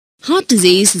Heart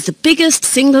disease is the biggest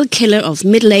single killer of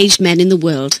middle-aged men in the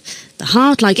world. The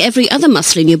heart, like every other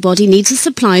muscle in your body, needs a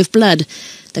supply of blood.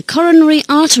 The coronary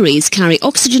arteries carry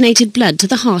oxygenated blood to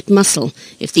the heart muscle.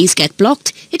 If these get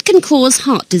blocked, it can cause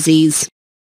heart disease.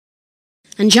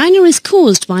 Angina is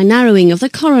caused by narrowing of the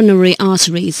coronary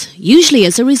arteries, usually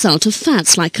as a result of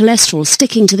fats like cholesterol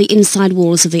sticking to the inside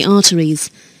walls of the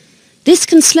arteries. This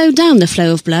can slow down the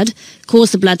flow of blood,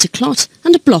 cause the blood to clot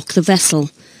and block the vessel.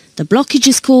 The blockage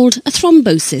is called a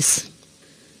thrombosis.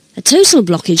 A total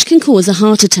blockage can cause a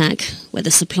heart attack, where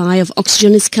the supply of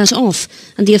oxygen is cut off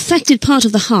and the affected part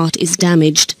of the heart is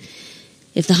damaged.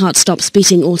 If the heart stops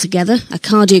beating altogether, a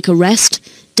cardiac arrest,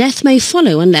 death may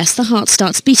follow unless the heart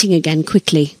starts beating again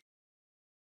quickly.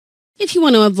 If you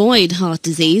want to avoid heart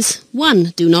disease,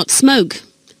 1. Do not smoke.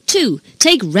 2.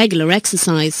 Take regular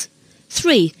exercise.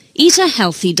 3. Eat a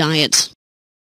healthy diet.